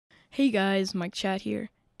Hey guys, Mike Chat here,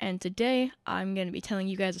 and today I'm going to be telling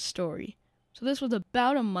you guys a story. So this was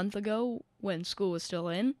about a month ago when school was still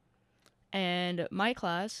in, and my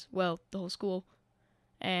class, well, the whole school,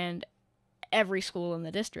 and every school in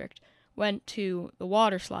the district, went to the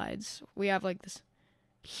water slides. We have like this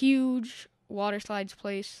huge water slides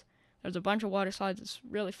place. There's a bunch of water slides. It's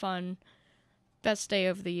really fun. Best day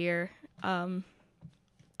of the year.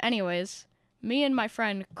 Anyways, me and my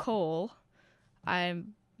friend Cole,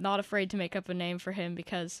 I'm not afraid to make up a name for him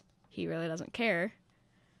because he really doesn't care,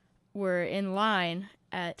 were in line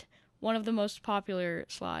at one of the most popular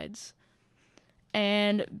slides.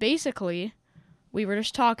 And basically, we were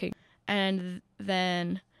just talking. And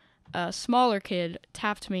then a smaller kid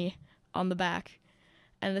tapped me on the back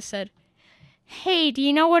and they said, "Hey, do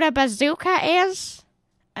you know what a bazooka is?"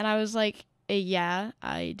 And I was like, "Yeah,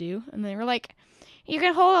 I do." And they were like, "You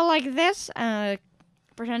can hold it like this," and I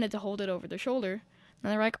pretended to hold it over their shoulder.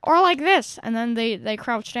 And they're like, "Or like this." And then they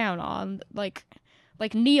crouched down on, like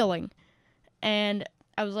kneeling. And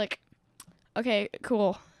I was like, "Okay,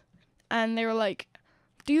 cool." And they were like,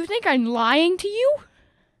 "Do you think I'm lying to you?"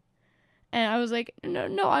 And I was like,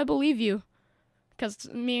 No, I believe you." Because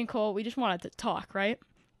me and Cole, we just wanted to talk, right?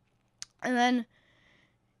 And then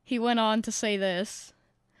he went on to say this.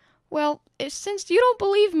 "Well, since you don't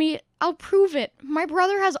believe me, I'll prove it. My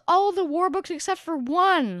brother has all the war books except for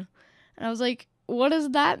one." And I was like, "What does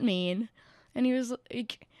that mean?" And he was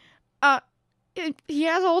like, he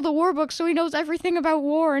has all the war books, so he knows everything about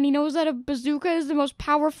war, and he knows that a bazooka is the most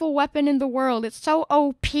powerful weapon in the world. It's so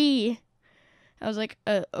OP. I was like,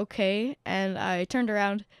 okay. And I turned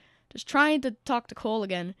around, just trying to talk to Cole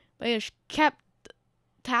again, but he just kept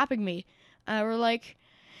tapping me. And we're like,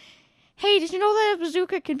 "Hey, did you know that a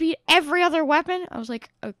bazooka can beat every other weapon?" I was like,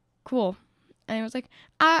 cool. And he was like,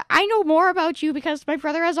 I know more about you because my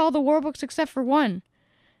brother has all the war books except for one."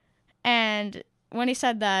 And when he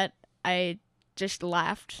said that, I just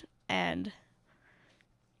laughed, and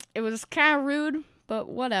it was kind of rude, but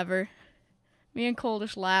whatever. Me and Cole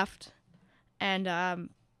just laughed, and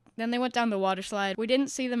then they went down the water slide. We didn't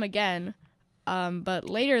see them again, but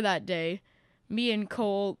later that day, me and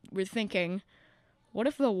Cole were thinking, what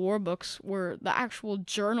if the war books were the actual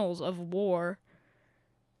journals of war?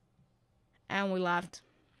 And we laughed.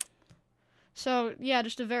 So, yeah,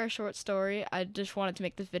 just a very short story. I just wanted to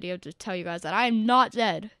make this video to tell you guys that I am not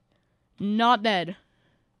dead. Not dead.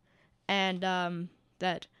 And,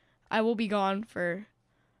 that I will be gone for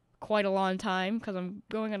quite a long time because I'm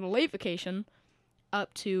going on a late vacation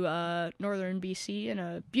up to northern BC in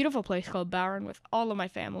a beautiful place called Barron with all of my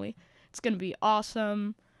family. It's going to be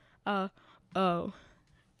awesome. Oh,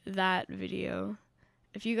 that video.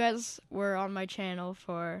 If you guys were on my channel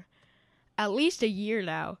for at least a year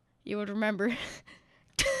now, you would remember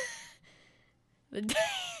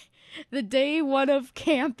the day one of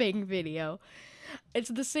camping video. It's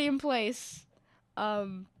the same place,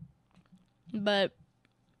 but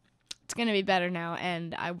it's gonna be better now,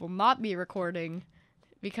 and I will not be recording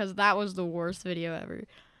because that was the worst video ever.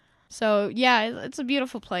 So yeah, it's a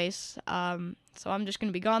beautiful place. So I'm just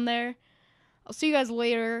gonna be gone there. I'll see you guys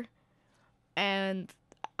later, and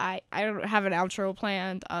I don't have an outro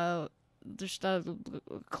planned. Just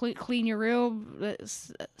clean your room,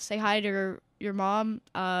 say hi to your mom.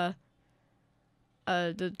 Don't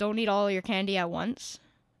eat all your candy at once,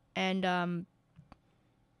 and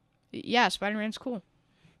yeah, Spider-Man's cool.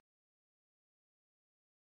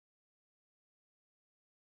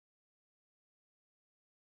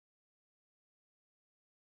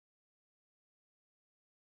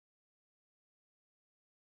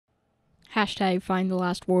 Hashtag find the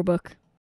last war book.